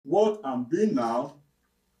what I'm doing now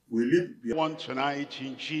will leave behind. One tonight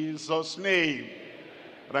in Jesus' name.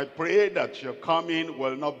 And I pray that your coming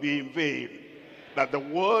will not be in vain, that the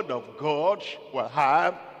word of God will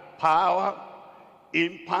have power,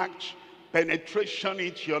 impact, penetration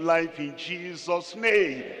into your life in Jesus'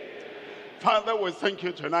 name. Father, we thank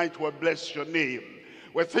you tonight. We bless your name.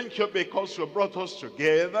 We thank you because you brought us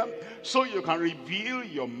together so you can reveal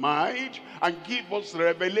your mind and give us the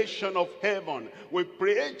revelation of heaven. We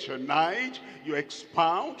pray tonight you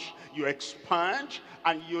expound, you expand,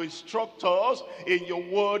 and you instruct us in your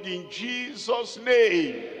word in Jesus'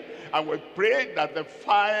 name. And we pray that the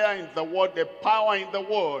fire in the word, the power in the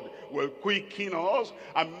word will quicken us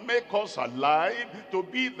and make us alive to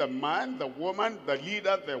be the man, the woman, the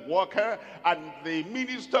leader, the worker, and the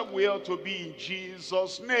minister we are to be in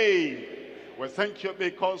Jesus' name. We thank you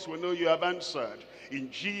because we know you have answered. In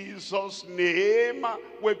Jesus' name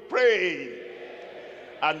we pray.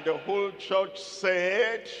 And the whole church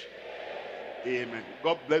said, amen.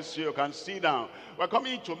 God bless you. You can sit down. We're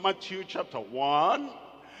coming to Matthew chapter 1.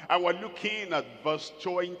 And we're looking at verse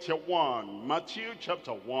 21. Matthew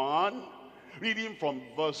chapter 1, reading from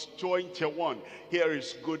verse 21. Here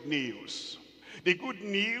is good news. The good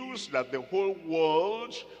news that the whole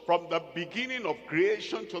world, from the beginning of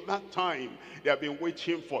creation to that time, they have been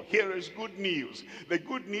waiting for. Here is good news. The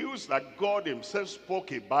good news that God himself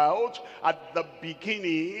spoke about at the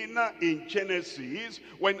beginning in Genesis,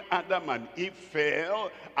 when Adam and Eve fell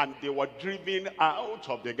and they were driven out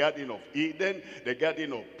of the Garden of Eden, the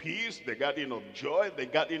Garden of Peace, the Garden of Joy, the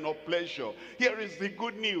Garden of Pleasure. Here is the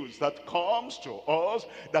good news that comes to us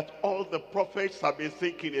that all the prophets have been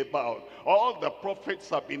thinking about. All the prophets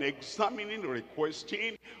have been examining,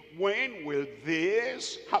 requesting, when will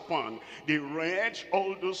this happen? They read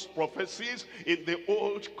all those prophecies in the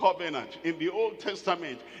Old Covenant, in the Old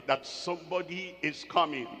Testament, that somebody is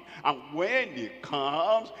coming. And when he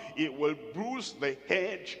comes, it will bruise the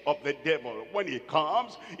head of the devil. When he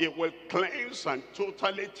comes, it will cleanse and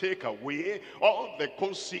totally take away all the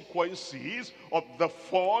consequences of the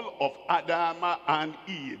fall of Adam and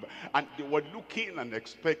Eve. And they were looking and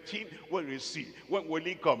expecting, where is he? When will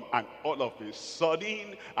he come? And all of a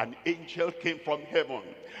sudden, an angel came from heaven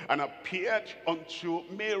and appeared unto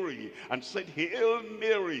Mary and said, Hail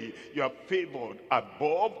Mary, you are favored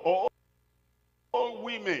above all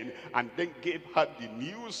women. And then gave her the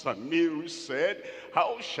news, and Mary said,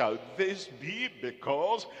 how shall this be,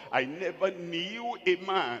 because I never knew a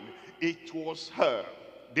man? It was her,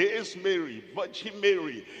 this Mary, Virgin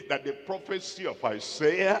Mary, that the prophecy of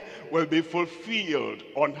Isaiah will be fulfilled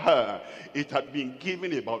on her. It had been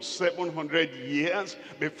given about 700 years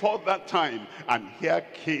before that time, and here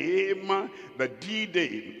came the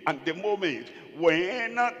D-Day and the moment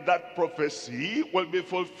when that prophecy will be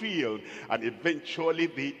fulfilled. And eventually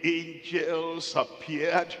the angels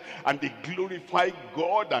appeared and they glorified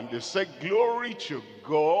God, and they said, glory to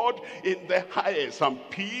God in the highest and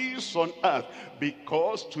peace on earth,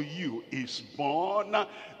 because to you is born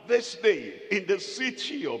this day in the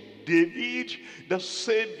city of David the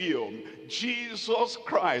Savior, Jesus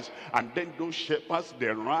Christ. And then those shepherds, they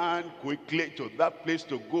ran quickly to that place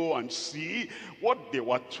to go and see what they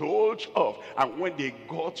were told of. And when they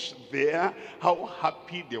got there, how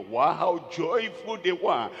happy they were, how joyful they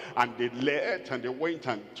were. And they left and they went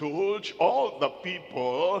and told all the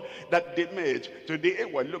people that they met. Today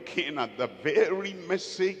we're looking at the very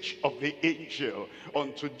message of the angel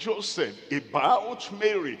unto Joseph about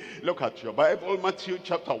Mary. Look at your Bible, Matthew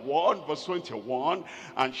chapter 1 verse 21.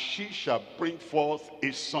 And she shall bring forth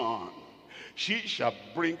a son. She shall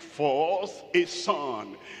bring forth a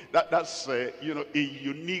son. That's a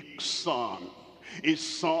unique son. A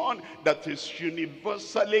son that is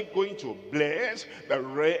universally going to bless the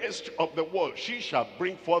rest of the world. She shall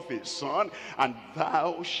bring forth a son, and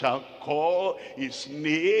thou shalt call his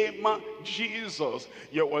name Jesus.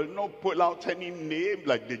 You will not pull out any name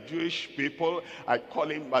like the Jewish people. I call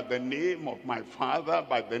him by the name of my father,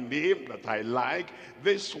 by the name that I like.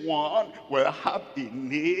 This one will have a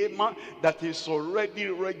name that is already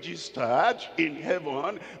registered in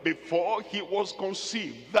heaven before he was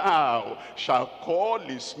conceived. Thou shalt call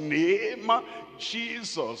his name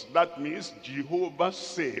Jesus. That means Jehovah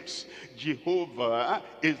saves. Jehovah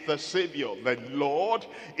is the Savior. The Lord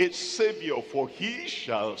is Savior, for he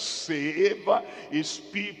shall save his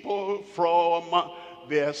people from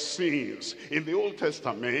their sins. In the Old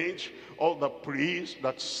Testament, all the priests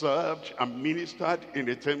that served and ministered in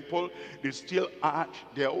the temple, they still had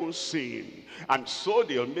their own sin. And so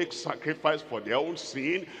they'll make sacrifice for their own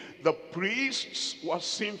sin. The priests were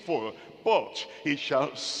sinful, but he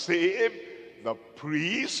shall save the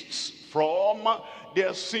priests from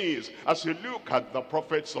their sins. As you look at the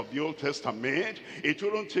prophets of the Old Testament, it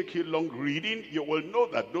won't take you long reading. You will know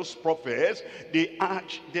that those prophets, they had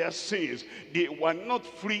their sins. They were not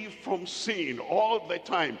free from sin all the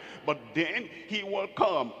time. But then he will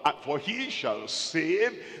come, and for he shall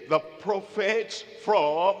save the prophets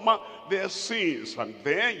from their sins. And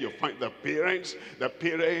then you find the parents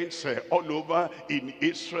all over in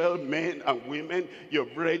Israel, men and women.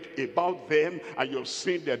 You've read about them, and you've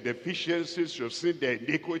seen their deficiencies, you've seen their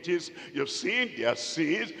iniquities, you've seen their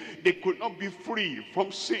sins. They could not be free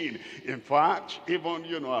from sin. In fact, even,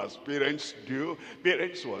 as parents do,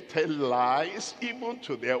 parents will tell lies even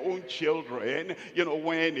to their own children.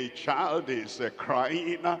 When a child is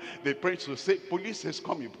crying, the parents will say, police is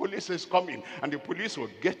coming, and the police will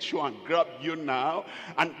get you and grab you now.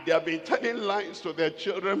 And they have been telling lies to their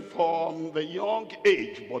children from the young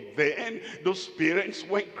age. But then those parents,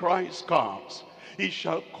 when Christ comes, he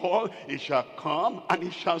shall call, he shall come, and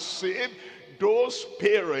he shall save those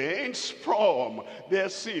parents from their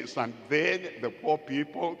sins. And then the poor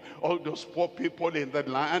people, all those poor people in the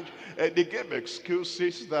land, they gave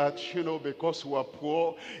excuses that, because we are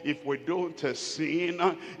poor, if we don't sin,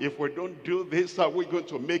 if we don't do this, are we going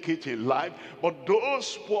to make it in life? But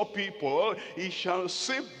those poor people, he shall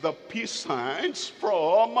save the peasants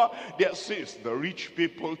from their sins. The rich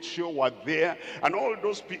people too were there, and all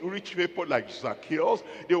those rich people like Zacchaeus,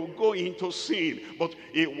 they will go into sin, but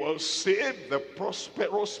he will save the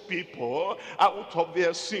prosperous people out of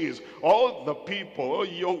their sins. All the people,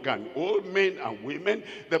 young and old, men and women,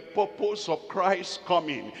 the purpose of Christ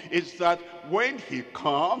coming is that when he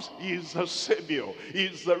comes, he is the Savior, he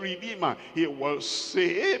is the Redeemer. He will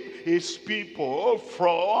save his people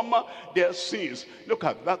from their sins. Look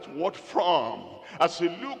at that word "from." As you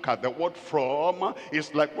look at the word "from,"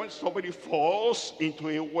 it's like when somebody falls into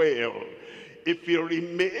a well. If he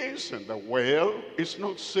remains in the well, it's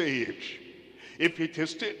not saved. If it is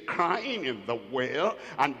still crying in the well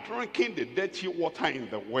and drinking the dirty water in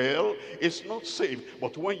the well, it's not saved.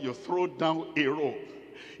 But when you throw down a rope,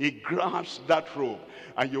 he grabs that rope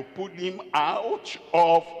and you put him out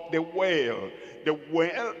of the well. The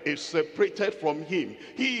well is separated from him.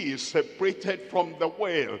 He is separated from the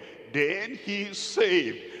well. Then he is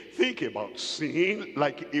saved. Think about sin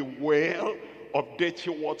like a well of dirty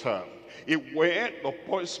water, a well of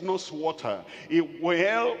poisonous water, a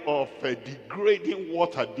well of degrading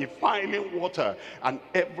water, defiling water, and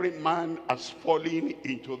every man has fallen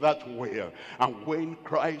into that well. And when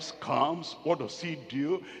Christ comes, what does he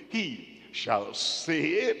do? He shall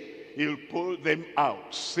save, he'll pull them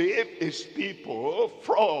out, save his people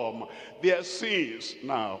from their sins.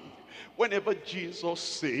 Now, whenever Jesus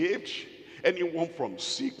saved anyone from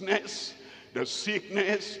sickness, the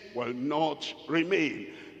sickness will not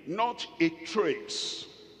remain. Not a trace,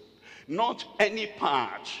 not any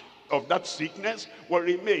part of that sickness will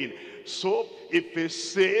remain. So if he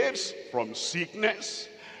saves from sickness,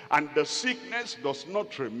 and the sickness does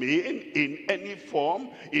not remain in any form,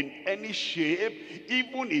 in any shape,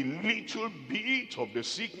 even a little bit of the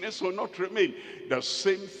sickness will not remain. The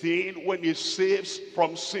same thing when he saves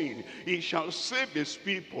from sin. He shall save his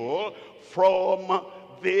people from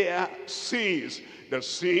their sins. The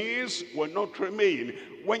sins will not remain.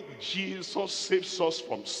 When Jesus saves us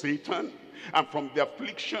from Satan, and from the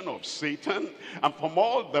affliction of Satan, and from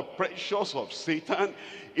all the pressures of Satan,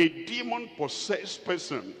 a demon-possessed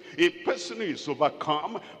person, a person who is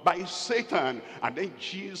overcome by Satan, and then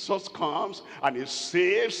Jesus comes and he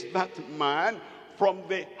saves that man from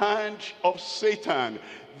the hand of Satan.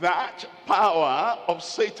 That power of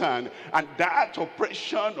Satan and that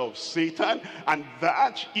oppression of Satan and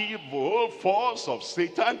that evil force of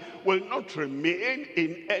Satan will not remain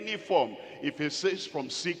in any form. If he says from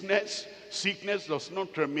sickness, sickness does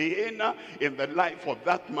not remain in the life of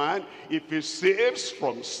that man. If he saves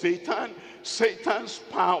from Satan, Satan's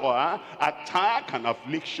power, attack, and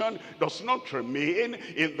affliction does not remain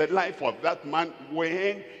in the life of that man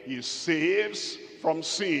when he saves from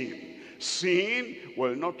sin. Sin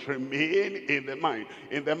will not remain in the mind,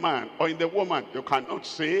 in the man or in the woman. You cannot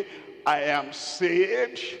say, I am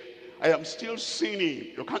saved, I am still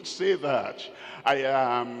sinning. You can't say that. I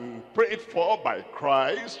am prayed for by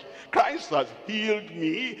Christ. Christ has healed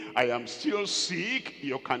me. I am still sick.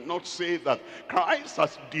 You cannot say that. Christ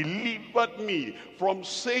has delivered me from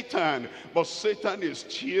Satan, but Satan is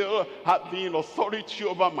still having authority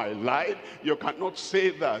over my life. You cannot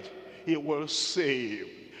say that. He will save.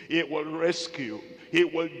 He will rescue. He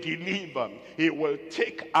will deliver. He will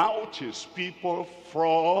take out his people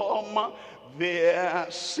from their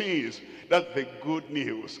sins. That's the good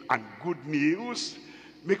news. And good news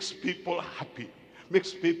makes people happy,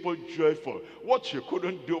 makes people joyful. What you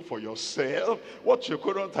couldn't do for yourself, what you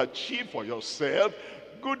couldn't achieve for yourself,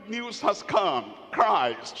 good news has come.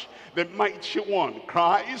 Christ, the mighty one,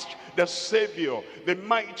 Christ, the Savior, the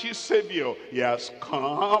mighty Savior, he has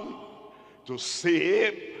come to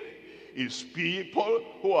save his people.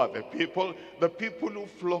 Who are the people? The people who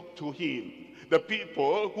flock to him, the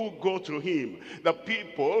people who go to him, the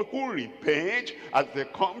people who repent as they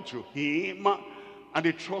come to him and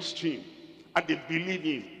they trust him and they believe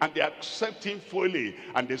him and they accept him fully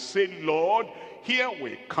and they say, Lord, here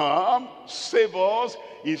we come, save us.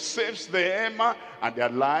 He saves them and their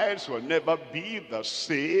lives will never be the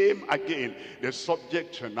same again. The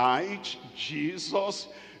subject tonight, Jesus,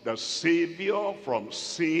 the Savior from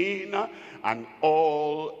sin and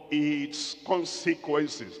all its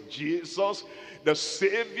consequences. Jesus, the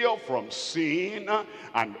Savior from sin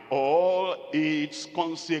and all its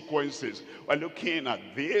consequences. We're looking at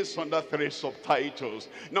this under 3 subtitles.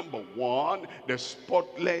 Number 1, the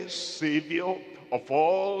spotless Savior of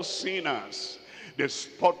all sinners. The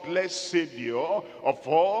spotless Savior of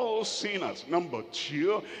all sinners. Number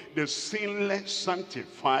 2, the sinless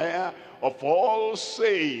sanctifier of all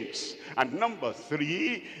saints. And number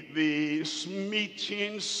 3, the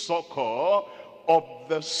smitten succor of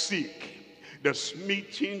the sick. The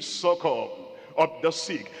smitten succor of the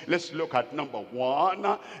sick. Let's look at number 1.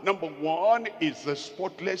 Number 1 is the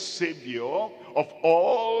spotless Savior of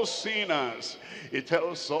all sinners. It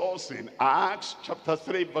tells us in Acts chapter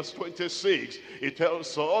 3 verse 26. It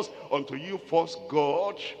tells us, unto you first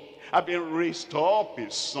God, having raised up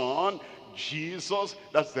his Son, Jesus,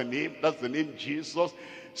 that's the name Jesus,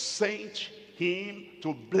 sent him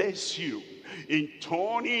to bless you in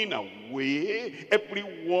turning away every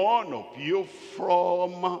one of you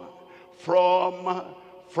from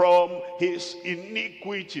his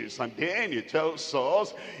iniquities. And then it tells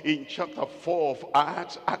us in chapter 4 of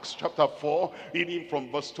Acts chapter 4, reading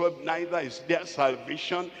from verse 12, neither is there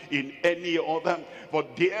salvation in any other, for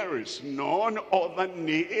there is none other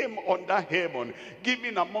name under heaven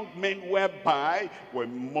given among men whereby we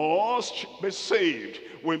must be saved.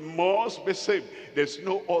 We must be saved. There's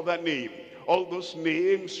no other name. All those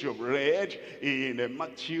names you've read in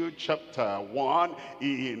Matthew chapter 1,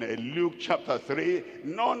 in Luke chapter 3,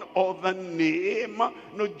 none other name,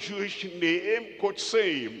 no Jewish name could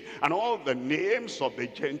save. And all the names of the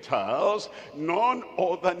Gentiles, none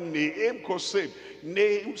other name could save.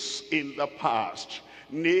 Names in the past,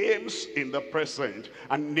 names in the present,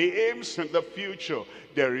 and names in the future.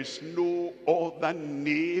 There is no other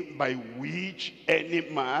name by which any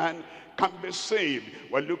man can be saved.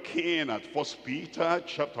 We're looking at 1 Peter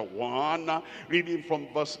chapter 1, reading from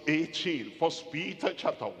verse 18. 1 Peter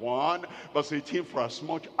chapter 1, verse 18, for as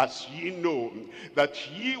much as ye know that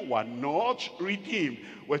ye were not redeemed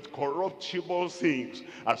with corruptible things,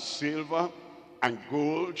 as silver and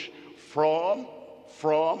gold from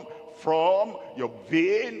your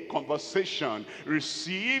vain conversation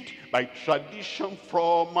received by tradition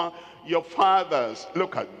from your fathers.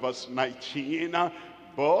 Look at verse 19.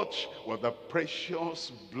 But with the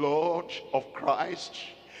precious blood of Christ,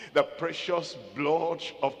 the precious blood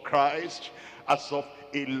of Christ, as of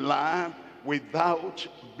a lamb without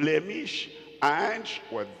blemish and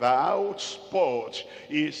without spot,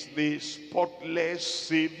 is the spotless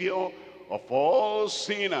Savior of all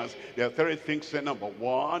sinners. There are 3 things there. Number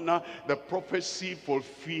 1, the prophecy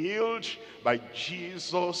fulfilled by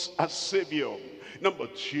Jesus as Savior. Number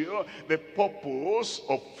 2, the purpose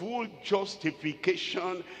of full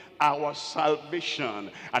justification, our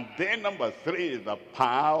salvation. And then number 3, the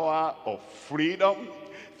power of freedom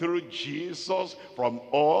through Jesus from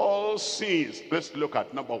all sins. Let's look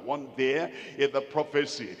at number 1 there in the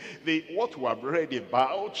prophecy. What we have read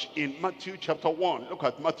about in Matthew chapter 1. Look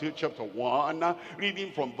at Matthew chapter 1,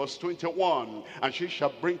 reading from verse 21. And she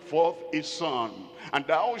shall bring forth a son, and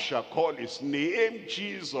thou shalt call his name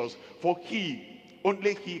Jesus, for he,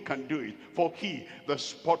 only he can do it. For he, the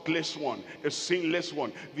spotless one, the sinless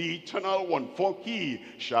one, the eternal one, for he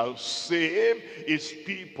shall save his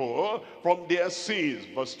people from their sins.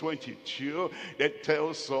 Verse 22, that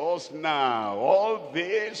tells us, now all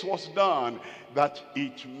this was done that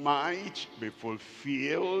it might be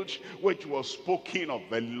fulfilled which was spoken of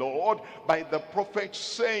the Lord by the prophet,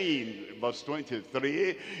 saying, verse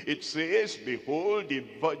 23, it says, behold, the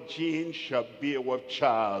virgin shall bear with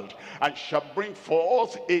child, and shall bring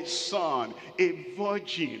forth a son. A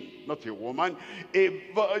virgin, not a woman,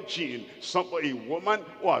 a virgin, a woman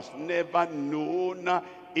who has never known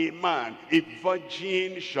a man. A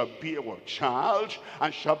virgin shall bear with child,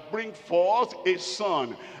 and shall bring forth a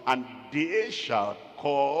son, and they shall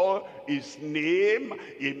call his name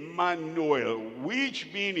Emmanuel,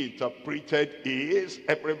 which being interpreted is,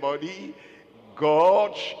 everybody,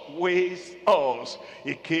 God with us.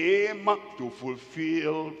 He came to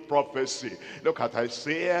fulfill prophecy. Look at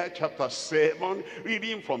Isaiah chapter 7,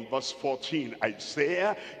 reading from verse 14.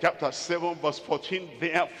 Isaiah chapter 7 verse 14.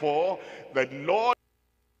 Therefore the Lord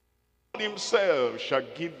himself shall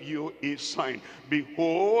give you a sign.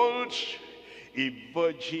 Behold, a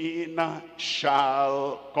virgin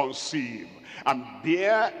shall conceive and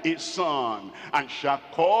bear a son, and shall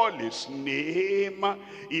call his name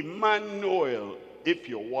Emmanuel. If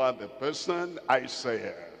you were the person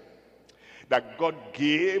Isaiah that God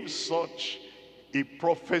gave such a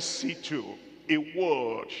prophecy to, a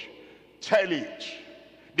word, tell it,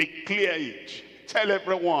 declare it, tell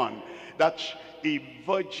everyone that a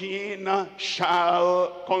virgin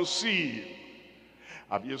shall conceive.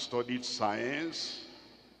 Have you studied science?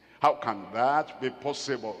 How can that be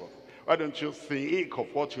possible? Why don't you think of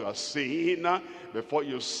what you are saying before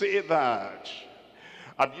you say that?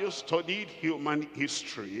 Have you studied human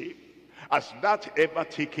history? Has that ever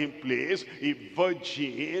taken place? A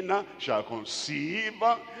virgin shall conceive.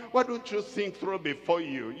 Why don't you think through before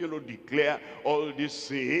you declare all these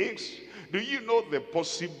things? Do you know the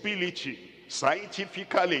possibility,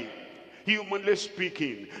 scientifically, humanly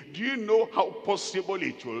speaking, do you know how possible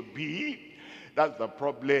it will be? That's the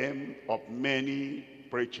problem of many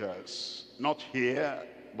preachers, not here,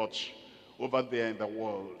 but over there in the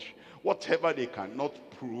world. Whatever they cannot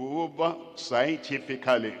prove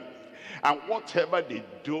scientifically, and whatever they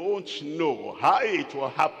don't know how it will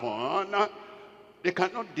happen, they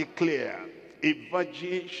cannot declare. A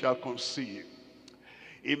virgin shall conceive,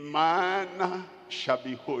 a man shall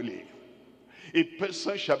be holy, a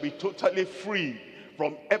person shall be totally free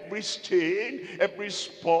from every stain, every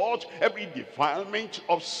spot, every defilement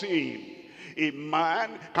of sin. A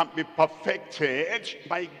man can be perfected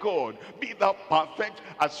by God. Be thou perfect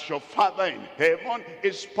as your Father in heaven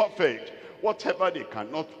is perfect. Whatever they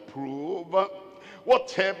cannot prove,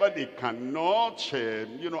 whatever they cannot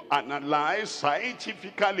analyze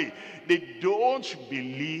scientifically, they don't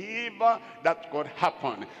believe that God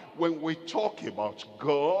happened. When we talk about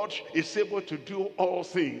God, he's able to do all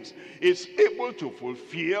things. He's able to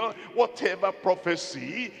fulfill whatever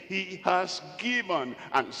prophecy he has given.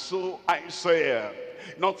 And so Isaiah,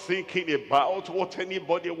 not thinking about what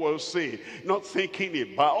anybody will say, not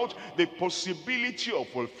thinking about the possibility of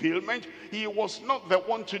fulfillment, he was not the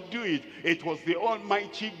one to do it. It was the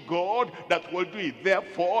Almighty God that will do it.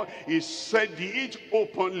 Therefore, he said it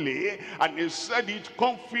openly and he said it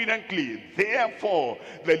confidently. Therefore,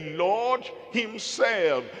 the Lord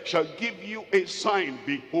himself shall give you a sign.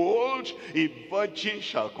 Behold, a virgin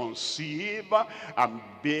shall conceive and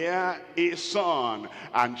bear a son,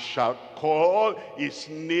 and shall call his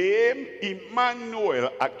name Emmanuel.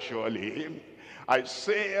 Actually,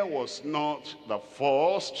 Isaiah was not the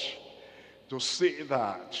first to say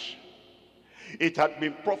that. It had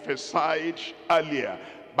been prophesied earlier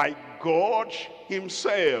by God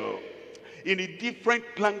himself in a different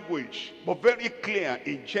language, but very clear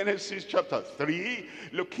in Genesis chapter 3,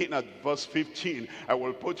 looking at verse 15. I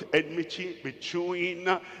will put enmity between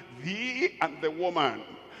thee and the woman,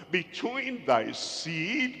 between thy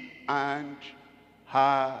seed and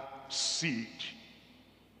her seed.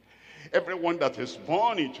 Everyone that is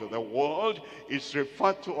born into the world is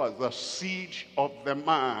referred to as the seed of the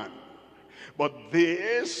man. But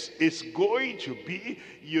this is going to be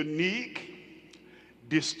unique,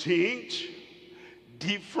 distinct,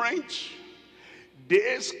 different.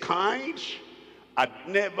 This kind had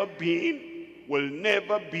never been, will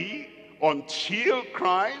never be, until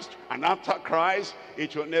Christ, and after Christ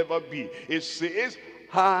it will never be. It says,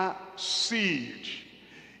 her seed,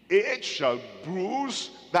 it shall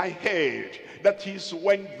bruise thy head. That is,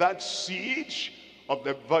 when that seed of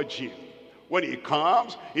the virgin, when he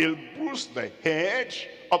comes, he'll bruise the head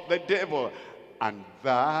of the devil. And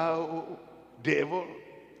thou, devil,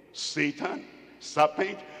 Satan,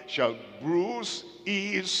 serpent, shall bruise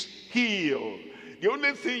his heel. The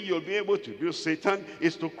only thing you'll be able to do, Satan,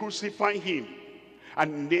 is to crucify him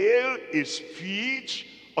and nail his feet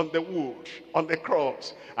on the wood, on the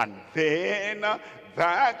cross. And then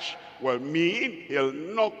that will mean he'll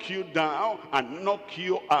knock you down and knock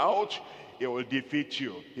you out. He will defeat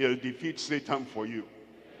you. He'll defeat Satan for you.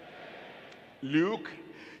 Luke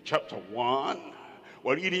chapter 1,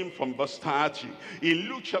 we're reading from verse 30. In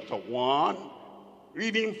Luke chapter 1,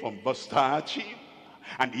 reading from verse 30,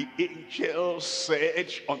 and the angel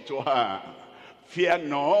said unto her, fear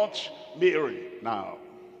not, Mary. Now,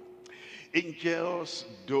 angels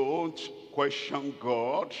don't question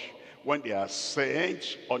God when they are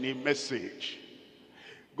sent on a message.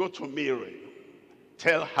 Go to Mary,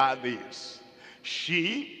 tell her this.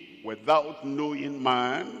 She, without knowing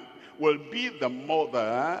man, will be the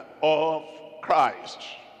mother of Christ,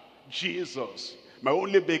 Jesus, my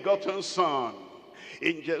only begotten Son.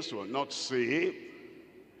 Angels will not say,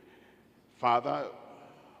 Father,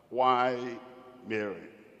 why Mary?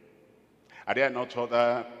 Are there not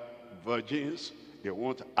other virgins? They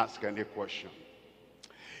won't ask any question.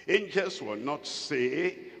 Angels will not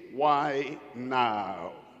say, why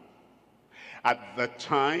now? At the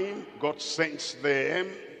time God sends them,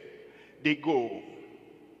 they go.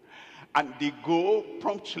 And they go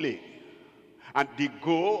promptly. And they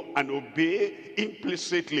go and obey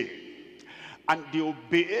implicitly. And they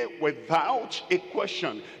obey without a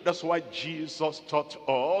question. That's why Jesus taught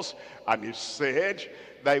us, and he said,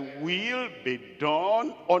 thy will be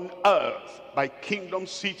done on earth by kingdom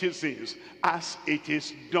citizens as it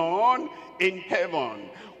is done in heaven.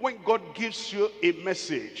 When God gives you a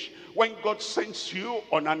message, when God sends you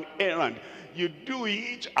on an errand, you do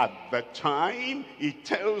it at the time he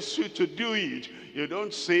tells you to do it. You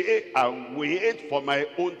don't say, I'll wait for my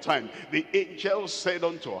own time. The angel said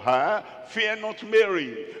unto her, fear not,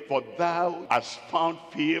 Mary, for thou hast found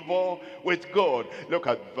favor with God. Look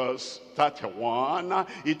at verse 31.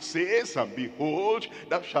 It says, and behold,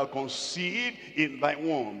 thou shalt conceive in thy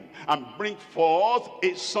womb, and bring forth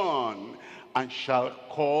a son, and shall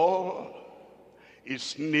call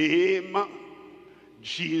his name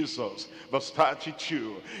Jesus. Verse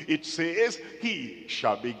 32, it says, he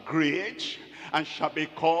shall be great, and shall be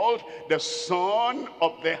called the Son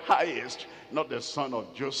of the Highest. Not the son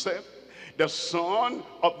of Joseph, the Son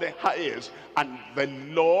of the Highest. And the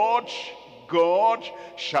Lord God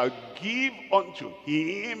shall give unto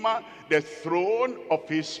him the throne of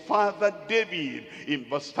his father David. In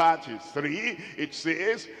verse 33, it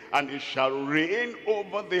says, and he shall reign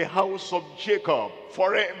over the house of Jacob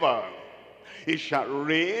forever. He shall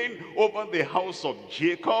reign over the house of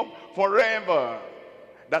Jacob forever.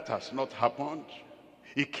 That has not happened.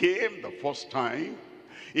 He came the first time.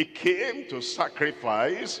 He came to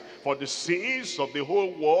sacrifice for the sins of the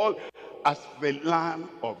whole world as the Lamb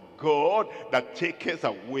of God that taketh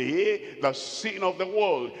away the sin of the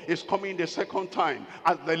world. Is coming the second time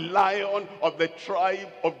as the Lion of the tribe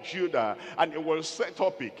of Judah, and he will set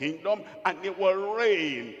up a kingdom and he will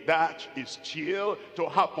reign. That is still to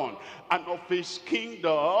happen. And of his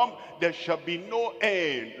kingdom there shall be no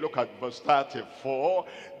end. Look at verse 34.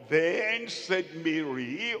 Then said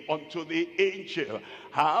Mary unto the angel,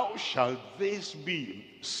 how shall this be,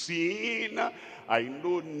 seeing I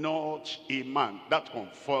know not a man? That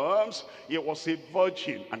confirms he was a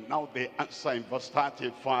virgin. And now the answer in verse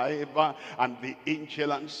 35, and the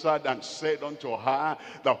angel answered and said unto her,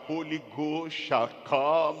 the Holy Ghost shall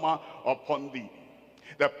come upon thee.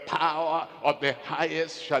 The power of the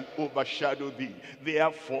highest shall overshadow thee.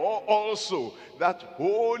 Therefore also that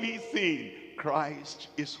holy thing, Christ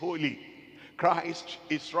is holy, Christ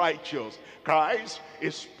is righteous, Christ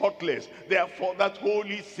is spotless. Therefore that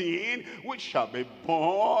holy thing which shall be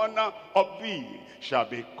born of thee shall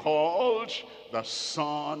be called the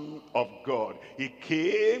Son of God. He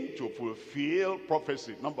came to fulfill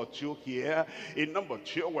prophecy. Number two here. In number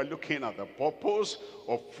two, we're looking at the purpose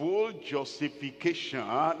of full justification.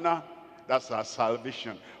 That's our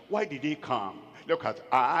salvation. Why did he come? Look at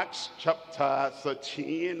Acts chapter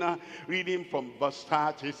 13, reading from verse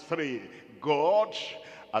 33. God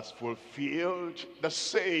has fulfilled the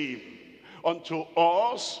same unto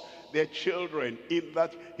us, their children, in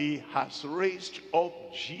that he has raised up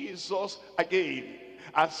Jesus again.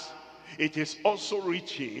 As it is also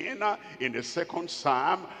written in the second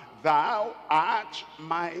Psalm, thou art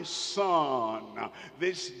my son,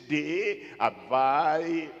 this day have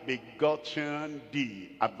I begotten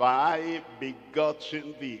thee. Have I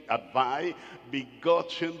begotten thee? Have I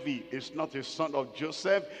begotten thee? It's not a son of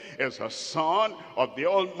Joseph, it's a son of the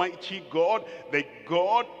Almighty God. The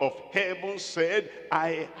God of heaven said,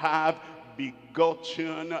 I have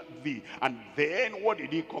begotten thee. And then what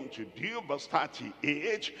did he come to do? Verse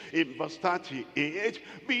 38. In verse 38,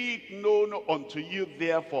 be it known unto you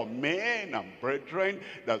therefore, men and brethren,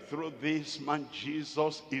 that through this man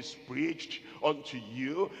Jesus is preached unto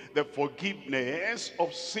you the forgiveness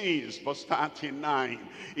of sins. Verse 39,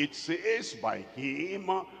 it says, by him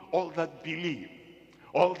all that believe,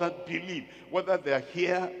 whether they're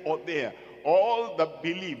here or there, all that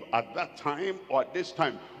believe at that time or at this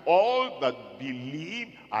time, all that believe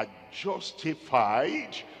are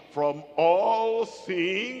justified from all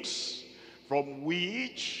things from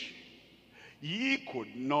which ye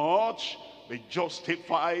could not be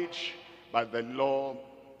justified by the law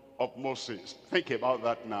of Moses. Think about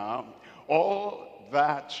that now. All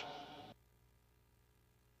that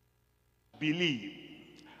believe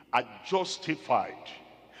are justified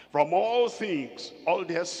from all things, all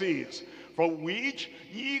their sins, from which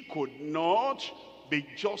ye could not be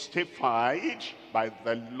justified by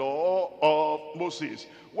the law of Moses.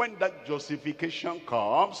 When that justification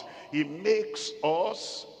comes, he makes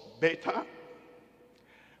us better,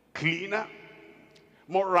 cleaner,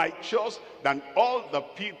 more righteous than all the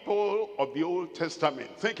people of the Old Testament.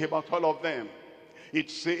 Think about all of them. It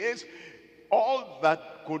says, all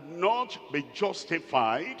that could not be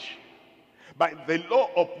justified by the law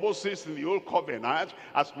of Moses in the Old Covenant,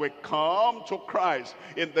 as we come to Christ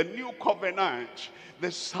in the New Covenant,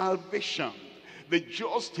 the salvation, the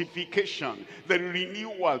justification, the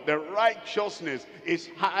renewal, the righteousness is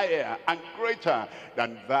higher and greater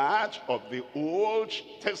than that of the Old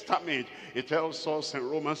Testament. It tells us in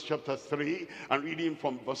Romans chapter 3, and reading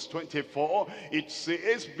from verse 24, it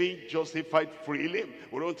says, being justified freely,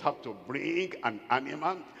 we don't have to bring an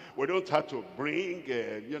animal. We don't have to bring,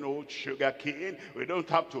 sugar cane. We don't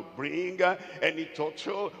have to bring any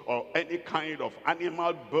turtle or any kind of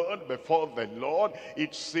animal bird before the Lord.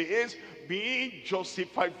 It says, being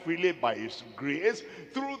justified freely by his grace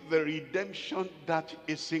through the redemption that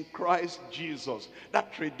is in Christ Jesus.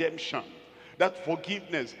 That redemption, that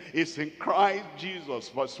forgiveness is in Christ Jesus.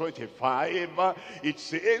 Verse 25, it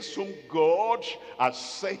says, whom God has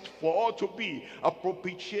set forth to be a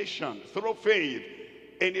propitiation through faith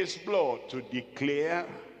in his blood, to declare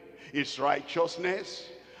his righteousness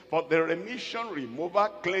for the remission, removal,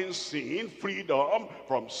 cleansing, freedom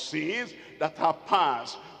from sins that are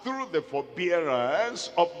past through the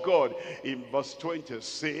forbearance of God. In verse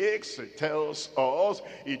 26, it tells us,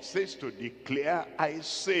 it says to declare, I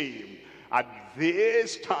say, at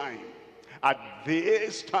this time, at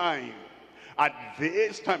this time, at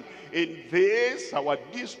this time, in this our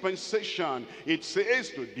dispensation, it says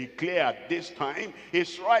to declare at this time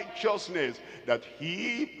his righteousness, that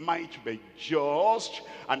he might be just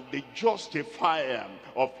and the justifier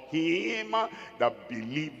of him that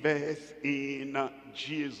believeth in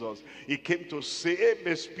Jesus. He came to save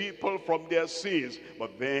his people from their sins,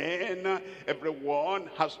 but then everyone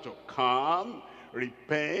has to come,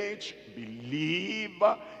 repent, believe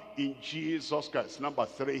in Jesus Christ. Number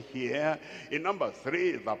 3 here. In number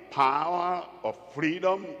 3, the power of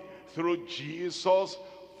freedom through Jesus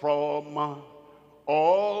from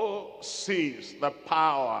all sins. The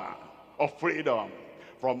power of freedom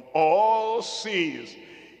from all sins.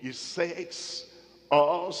 He sets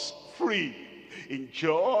us free. In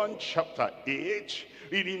John chapter 8,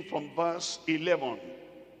 reading from verse 11,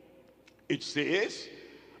 it says,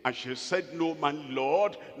 and she said, no man,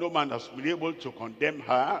 Lord, no man has been able to condemn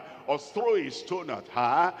her or throw a stone at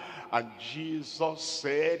her. And Jesus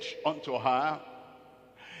said unto her,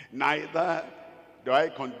 neither do I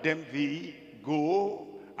condemn thee, go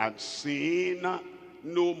and sin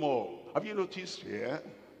no more. Have you noticed here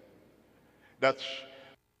that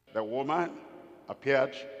the woman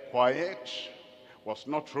appeared quiet, was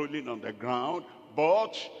not rolling on the ground,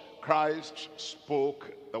 but Christ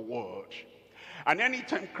spoke the word. And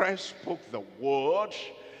anytime Christ spoke the word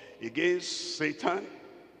against Satan,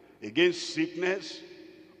 against sickness,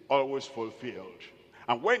 always fulfilled.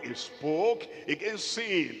 And when he spoke against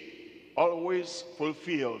sin, always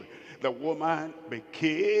fulfilled. The woman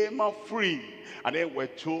became free. And then we're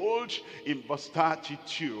told in verse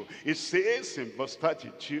 32, it says in verse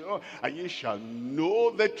 32, and ye shall know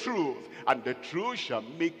the truth, and the truth shall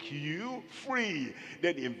make you free.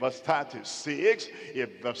 Then in verse 36,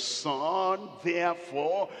 if the Son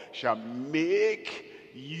therefore shall make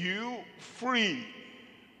you free,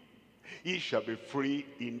 ye shall be free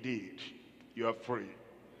indeed. You are free.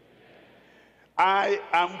 I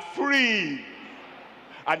am free.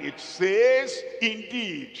 And it says,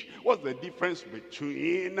 indeed. What's the difference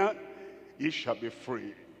between ye shall be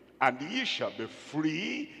free and ye shall be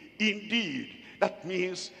free indeed? That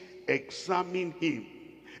means examine him,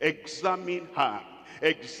 examine her,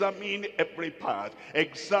 examine every part,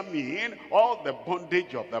 examine all the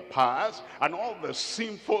bondage of the past and all the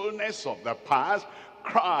sinfulness of the past.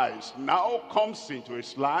 Christ now comes into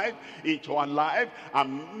his life, into her life,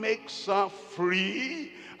 and makes her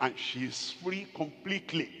free. And she's free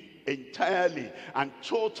completely, entirely, and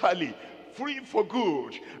totally free for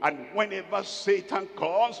good. And whenever Satan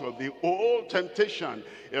comes with the old temptation,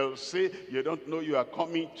 he'll say, you don't know you are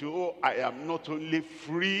coming to, I am not only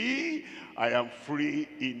free, I am free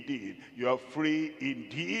indeed. You are free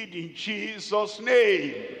indeed in Jesus'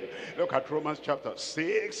 name. Look at Romans chapter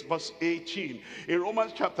 6 verse 18. In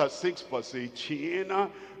Romans chapter 6 verse 18,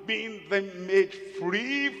 being then made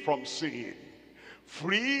free from sin.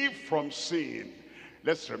 Free from sin.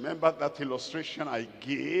 Let's remember that illustration I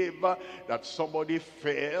gave, that somebody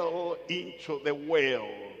fell into the well.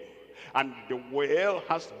 And the well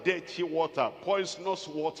has dirty water, poisonous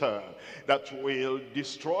water that will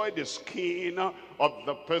destroy the skin of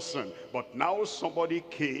the person. But now somebody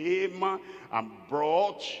came and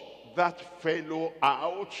brought that fellow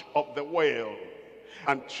out of the well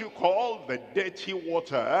and took all the dirty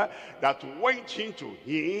water that went into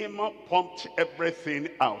him, pumped everything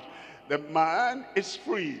out. The man is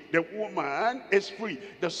free, the woman is free.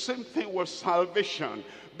 The same thing with salvation,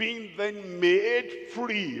 being then made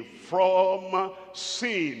free from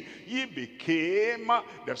sin. Ye became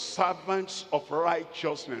the servants of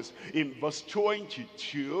righteousness. In verse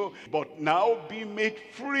 22, but now be made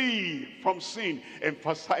free from sin.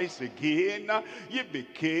 Emphasize again, ye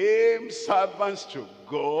became servants to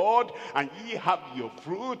God, and ye have your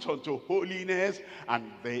fruit unto holiness,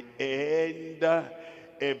 and the end,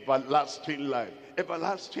 everlasting life.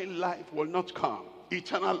 Everlasting life will not come.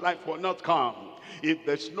 Eternal life will not come if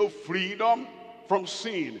there's no freedom from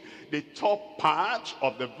sin. The top part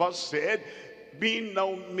of the verse said, being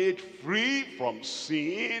now made free from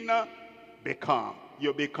sin,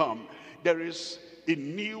 you become. There is a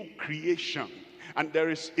new creation, and there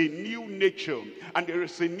is a new nature, and there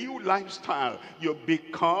is a new lifestyle. You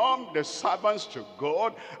become the servants to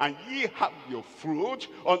God, and ye have your fruit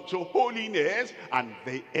unto holiness, and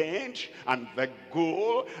the end, and the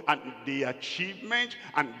goal, and the achievement,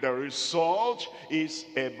 and the result is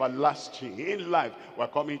everlasting life. We're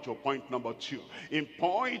coming to point number 2. In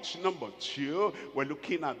point number 2, we're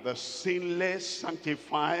looking at the sinless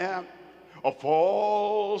sanctifier of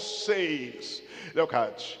all saints. Look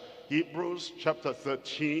at Hebrews chapter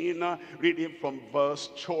 13, reading from verse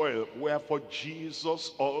 12. Wherefore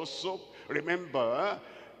Jesus also, remember,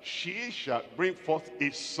 she shall bring forth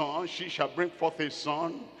a son,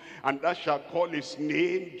 and thou shalt call his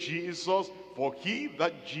name Jesus, for he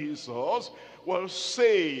that Jesus will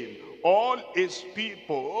save all his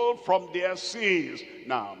people from their sins.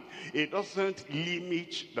 Now, it doesn't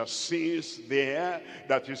limit the sins there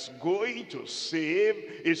that is going to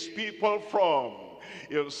save his people from.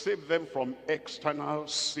 He'll save them from external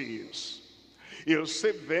sins. He'll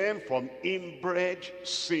save them from inbred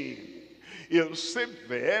sin. He'll save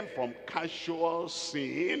them from casual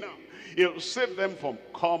sin. He'll save them from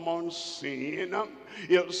common sin.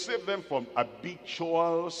 He'll save them from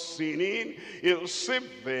habitual sinning. He'll save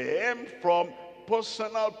them from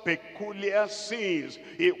personal peculiar sins.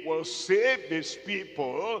 It will save his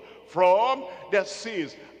people from their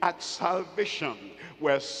sins. At salvation,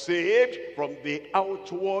 we're saved from the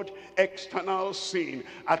outward external sin.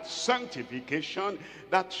 At sanctification,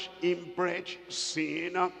 that inbred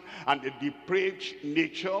sin and the depraved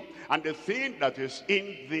nature and the thing that is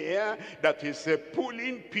in there that is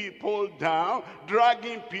pulling people down,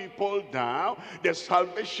 dragging people down, the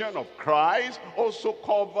salvation of Christ also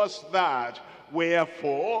covers that.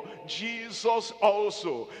 Wherefore Jesus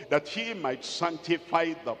also, that he might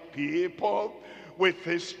sanctify the people, with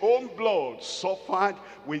his own blood suffered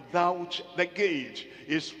without the gate,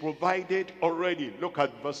 is provided already. Look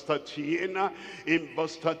at verse 13. In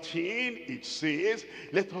verse 13 it says,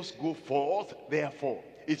 let us go forth therefore.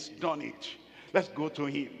 It's done it. Let's go to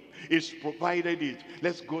him. He's provided it.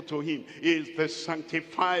 Let's go to him. He is the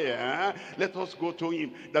sanctifier. Let us go to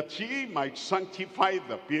him, that he might sanctify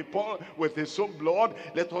the people with his own blood.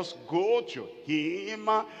 Let us go to him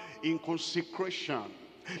in consecration.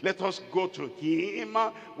 Let us go to him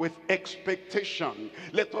with expectation.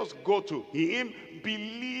 Let us go to him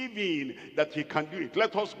believing that he can do it.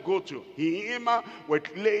 Let us go to him with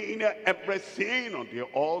laying everything on the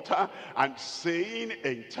altar and saying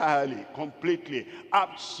entirely, completely,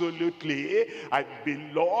 absolutely, I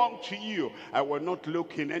belong to you. I will not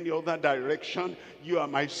look in any other direction. You are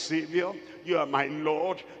my Savior. You are my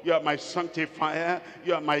Lord. You are my sanctifier.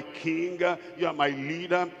 You are my King. You are my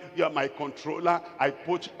leader. You are my controller. I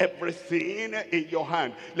put everything in your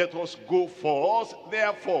hand. Let us go forth,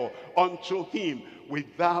 therefore, unto him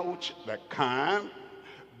without the camp,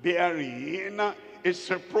 bearing its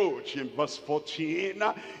reproach. In verse 14,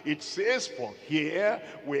 it says, for here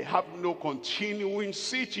we have no continuing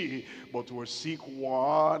city, but we seek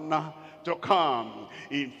one to come.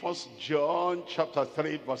 In 1 John chapter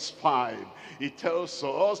 3 verse 5, it tells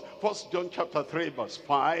us, 1 John chapter 3 verse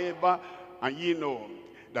 5, and ye know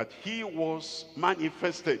that he was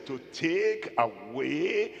manifested to take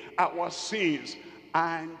away our sins,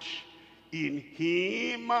 and in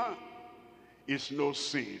him is no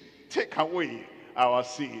sin. Take away our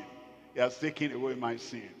sin. He has taken away my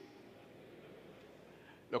sin.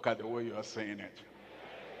 Look at the way you are saying it.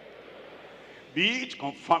 Be it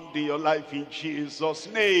confirmed in your life in Jesus'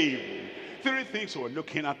 name. Three things we're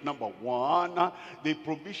looking at. Number one, the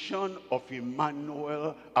provision of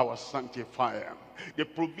Emmanuel, our sanctifier. The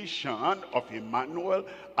provision of Emmanuel,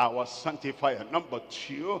 our sanctifier. Number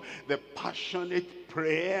two, the passionate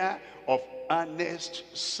prayer of earnest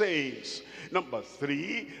saints. Number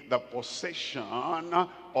three, the possession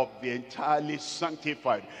of the entirely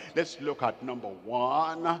sanctified. Let's look at number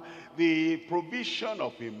one, the provision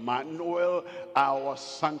of Emmanuel, our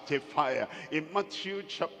sanctifier. In Matthew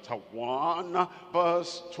chapter 1,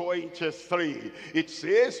 verse 23, it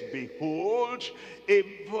says, behold, a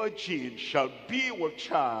virgin shall be with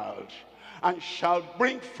child, and shall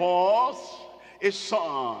bring forth a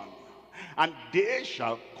son, and they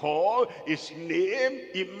shall call his name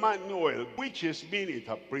Emmanuel, which is being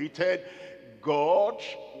interpreted, God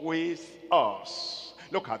with us.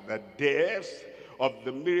 Look at the depth of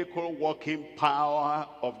the miracle working power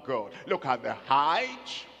of God. Look at the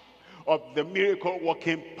height of the miracle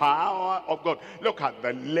working power of God. Look at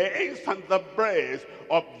the length and the breadth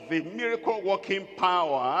of the miracle working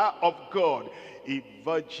power of God. A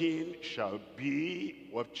virgin shall be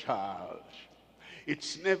with child.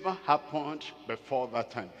 It's never happened before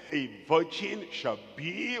that time. A virgin shall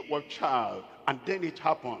be with child. And then it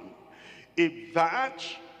happened. If that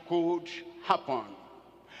could happen,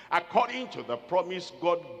 according to the promise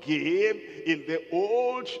God gave in the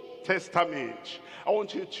Old Testament, I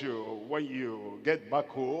want you to, when you get back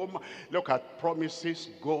home, look at promises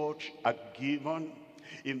God had given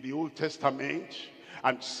in the Old Testament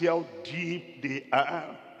and see how deep they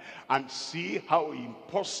are, and see how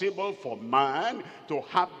impossible for man to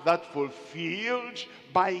have that fulfilled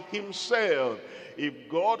by himself. If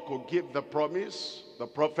God could give the promise, the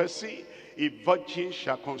prophecy, a virgin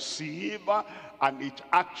shall conceive, and it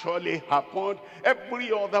actually happened, every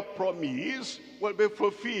other promise will be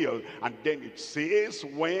fulfilled. And then it says,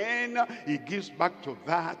 when he gives back to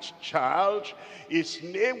that child, his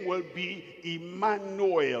name will be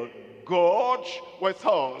Emmanuel, God with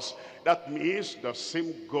us. That means the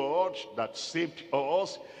same God that saved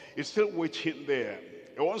us is still waiting there.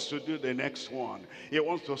 He wants to do the next one. He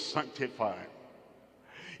wants to sanctify.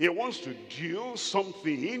 He wants to do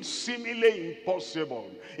something seemingly impossible,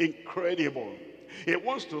 incredible. He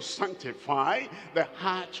wants to sanctify the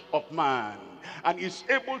heart of man. And he's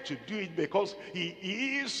able to do it because he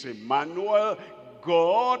is Emmanuel,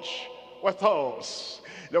 God with us.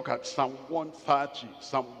 Look at Psalm 130,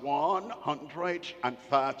 Psalm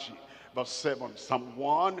 130, verse 7, Psalm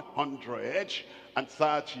 130.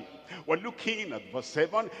 We're looking at verse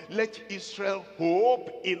 7. Let Israel hope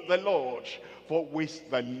in the Lord, for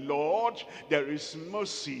with the Lord there is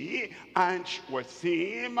mercy, and with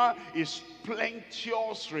him is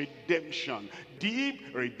plenteous redemption,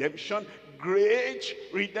 deep redemption, great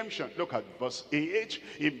redemption. Look at verse 8.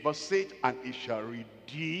 In verse 8, and he shall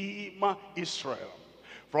redeem Israel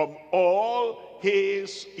from all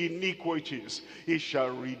his iniquities. He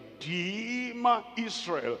shall redeem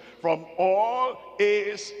Israel from all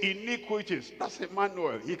his iniquities. That's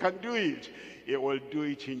Emmanuel. He can do it. He will do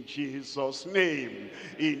it in Jesus' name.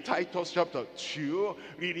 In Titus chapter 2,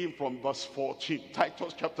 reading from verse 14.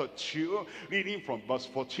 Titus chapter 2, reading from verse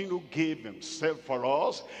 14, who gave himself for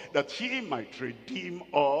us, that he might redeem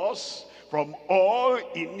us from all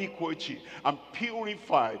iniquity, and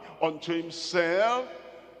purify unto himself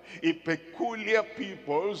a peculiar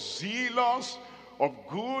people, zealous of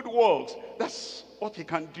good works. That's what he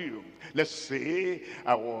can do. Let's say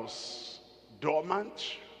I was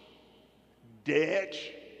dormant, dead,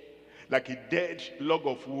 like a dead log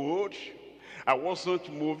of wood. I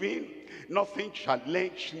wasn't moving. Nothing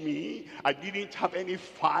challenged me. I didn't have any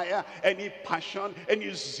fire, any passion,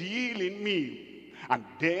 any zeal in me. And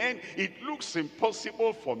then it looks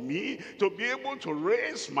impossible for me to be able to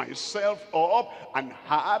raise myself up and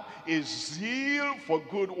have a zeal for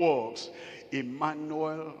good works.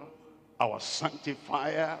 Emmanuel, our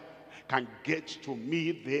sanctifier, can get to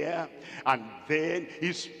me there, and then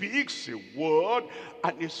he speaks a word,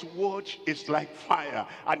 and his word is like fire,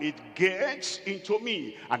 and it gets into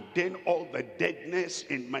me, and then all the deadness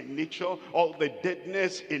in my nature, all the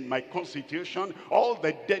deadness in my constitution, all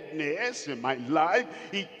the deadness in my life,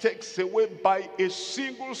 he takes away by a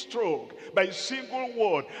single stroke, by a single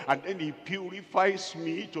word, and then he purifies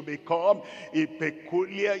me to become a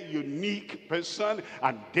peculiar, unique person,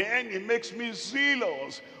 and then he makes me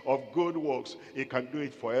zealous of good works. He can do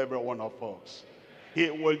it for every one of us. He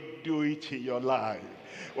will do it in your life.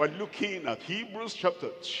 We're looking at Hebrews chapter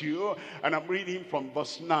 2, and I'm reading from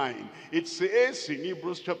verse 9. It says in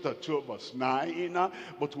Hebrews chapter 2, verse 9,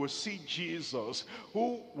 but we see Jesus,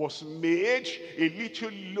 who was made a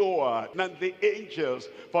little lower than the angels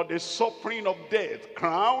for the suffering of death,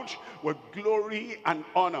 crowned with glory and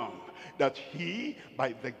honor, that he,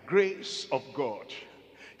 by the grace of God,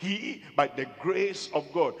 he, by the grace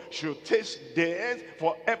of God, should taste death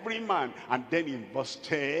for every man. And then in verse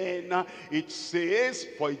 10, it says,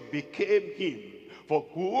 for it became him, for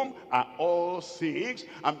whom are all things,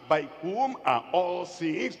 and by whom are all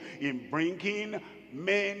things, in bringing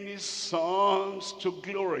many sons to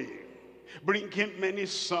glory. Bringing many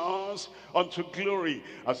sons unto glory.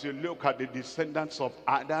 As you look at the descendants of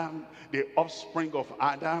Adam, the offspring of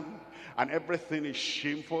Adam, and everything is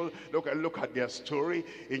shameful. Look at their story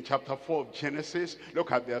in chapter 4 of Genesis.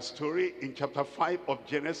 Look at their story in chapter 5 of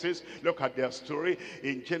Genesis. Look at their story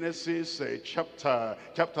in Genesis chapter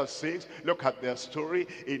 6. Look at their story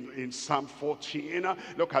in Psalm 14.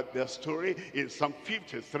 Look at their story in Psalm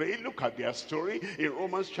 53. Look at their story in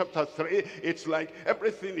Romans chapter 3. It's like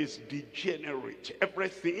everything is degenerate.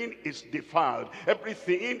 Everything is defiled.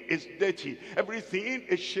 Everything is dirty. Everything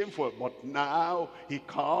is shameful. But now he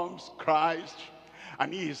comes, Christ,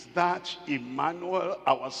 and he is that Emmanuel,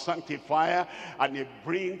 our sanctifier, and he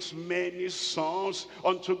brings many sons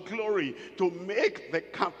unto glory to make the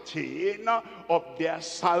captain of their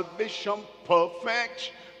salvation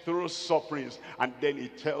perfect through sufferings. And then he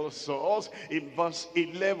tells us in verse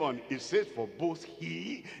 11, it says, for both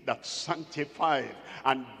he that sanctified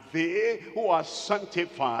and they who are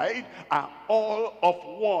sanctified are all of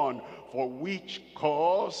one, for which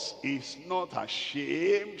cause is not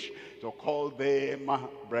ashamed to call them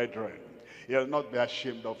brethren. He'll not be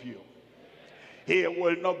ashamed of you. He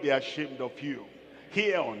will not be ashamed of you.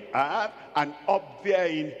 Here on earth and up there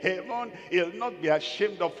in heaven, he'll not be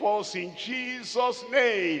ashamed of us in Jesus'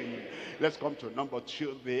 name. Let's come to number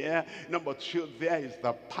 2 there. Number 2 there is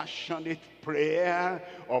the passionate prayer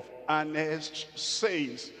of earnest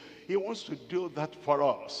saints. He wants to do that for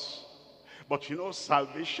us. But you know,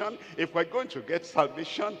 salvation, if we're going to get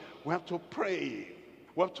salvation, we have to pray.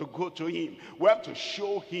 We have to go to him. We have to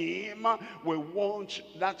show him we want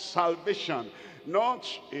that salvation. Not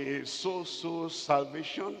a so-so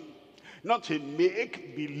salvation. Not a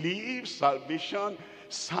make-believe salvation.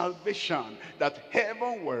 Salvation that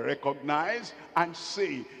heaven will recognize and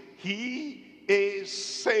say, he is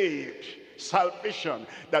saved. Salvation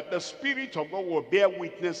that the Spirit of God will bear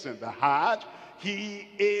witness in the heart. He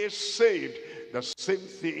is saved. The same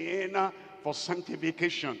thing for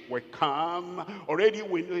sanctification. We come, already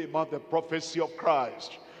we know about the prophecy of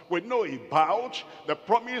Christ. We know about the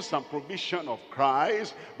promise and provision of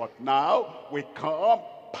Christ. But now we come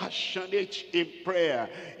passionate in prayer.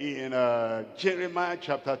 In Jeremiah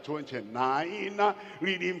chapter 29,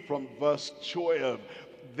 reading from verse 12.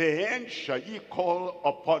 Then shall ye call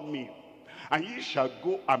upon me, and ye shall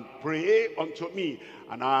go and pray unto me,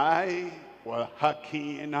 and I will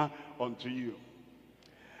hearken unto you.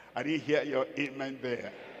 I didn't hear your amen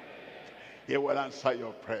there. He will answer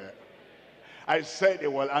your prayer. I said he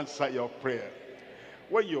will answer your prayer.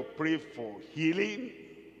 When you pray for healing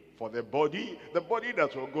for the body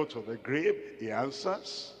that will go to the grave, he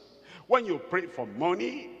answers. When you pray for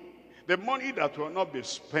money, the money that will not be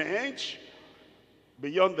spent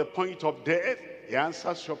beyond the point of death, he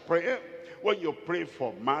answers your prayer. When you pray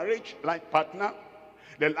for marriage, life partner,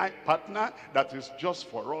 the life partner that is just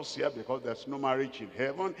for us here because there's no marriage in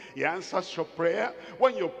heaven, he answers your prayer.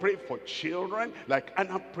 When you pray for children, like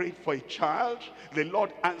Anna prayed for a child, the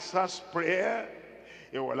Lord answers prayer.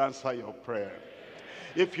 He will answer your prayer.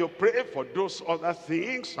 If you pray for those other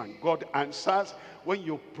things and God answers, when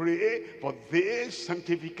you pray for this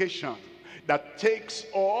sanctification that takes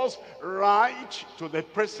us right to the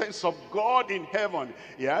presence of God in heaven,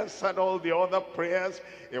 he answered all the other prayers.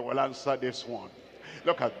 He will answer this one.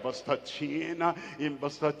 Look at verse 13. In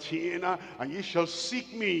verse 13, and ye shall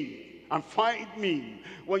seek me and find me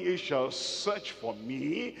when you shall search for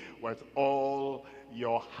me with all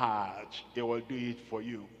your heart. He will do it for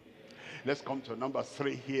you. Let's come to number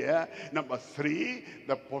 3 here. Number 3,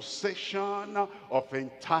 the possession of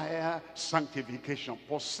entire sanctification.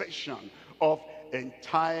 Possession of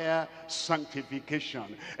entire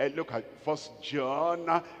sanctification. And look at 1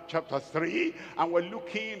 John chapter 3, and we're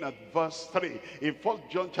looking at verse 3. In 1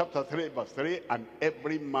 John chapter 3 verse 3, and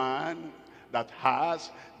every man that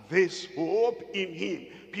has this hope in him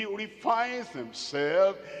purifies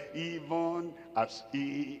himself even as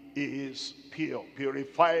he is pure.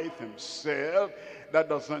 Purifies himself. That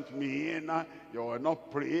doesn't mean you will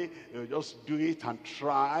not pray, you just do it and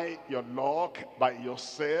try your luck by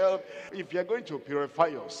yourself. If you're going to purify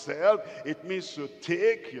yourself, it means to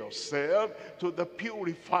take yourself to the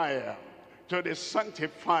purifier, to the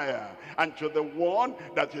sanctifier, and to the one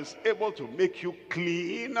that is able to make you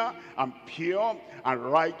clean and pure and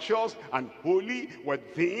righteous and holy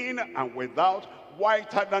within and without,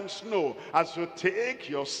 whiter than snow. As you take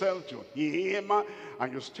yourself to him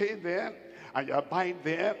and you stay there and you abide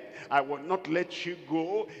there, I will not let you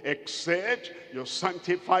go except you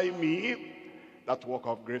sanctify me. That work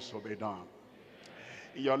of grace will be done.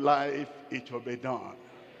 In your life, it will be done.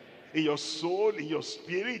 In your soul, in your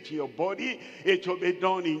spirit, in your body, it will be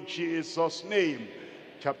done in Jesus' name.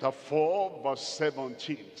 Chapter 4, verse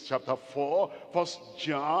 17. Chapter 4, 1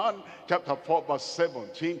 John, chapter 4, verse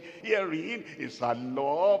 17. Herein is our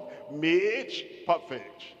love made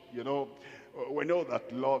perfect. You know, we know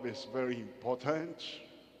that love is very important.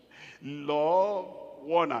 Love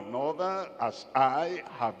one another as I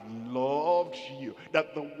have loved you,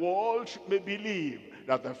 that the world may believe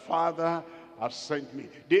that the Father has sent me.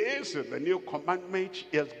 This is the new commandment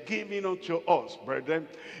he has given unto us, brethren.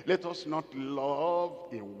 Let us not love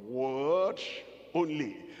in word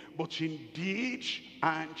only, but in deed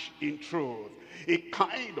and in truth. A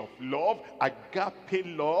kind of love, agape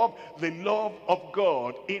love, the love of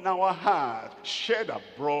God in our heart, shed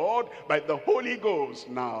abroad by the Holy Ghost.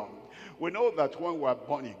 Now, we know that when we're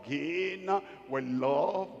born again, we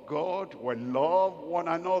love God, we love one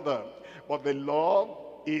another. But the love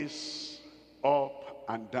is up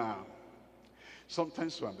and down.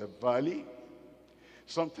 Sometimes we're in the valley,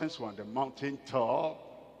 sometimes we're on the mountain top.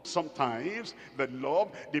 Sometimes the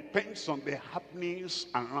love depends on the happenings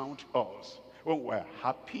around us. When we're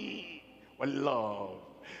happy, we love.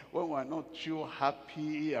 When we're not too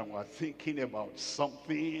happy and we're thinking about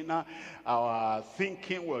something, our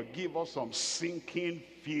thinking will give us some sinking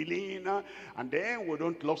feeling, and then we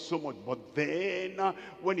don't love so much. But then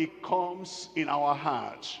when it comes in our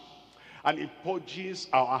heart and it purges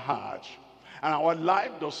our heart, and our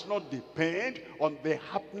life does not depend on the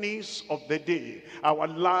happenings of the day. Our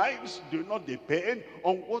lives do not depend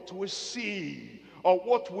on what we see, or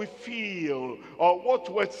what we feel, or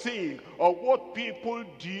what we think, or what people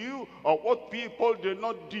do, or what people do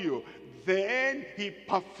not do. Then he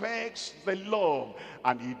perfects the love,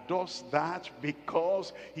 and he does that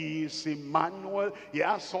because he is Emmanuel. He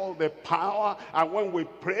has all the power, and when we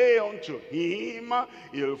pray unto him,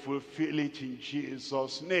 he'll fulfill it in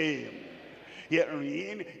Jesus' name.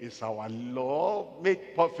 Herein is our love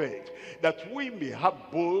made perfect, that we may have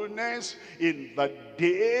boldness in the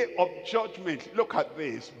day of judgment. Look at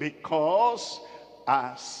this. Because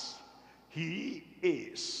as he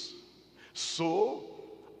is, so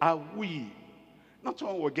are we. Not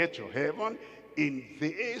when we get to heaven, in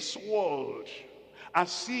this world,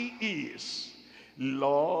 as he is.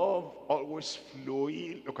 Love always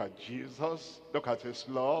flowing. Look at Jesus. Look at his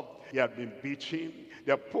love. He had been beaten.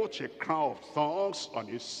 They put a crown of thorns on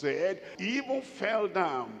his head. He even fell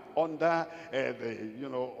down under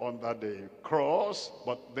under the cross.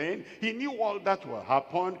 But then he knew all that will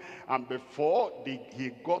happen. And before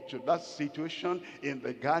he got to that situation in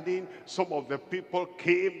the garden, some of the people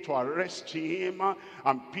came to arrest him.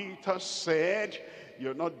 And Peter said,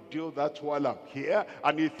 "You'll not do that while I'm here."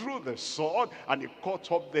 And he threw the sword and he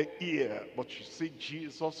cut off the ear. But you see,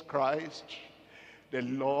 Jesus Christ, the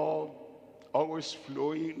love always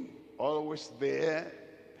flowing, always there.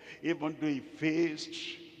 Even though he faced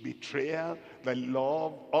betrayal, the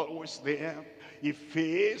love always there. He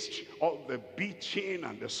faced all the beating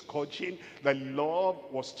and the scourging. The love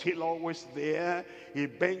was still always there. He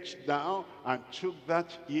bent down and took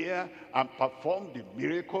that ear and performed the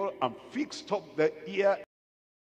miracle and fixed up the ear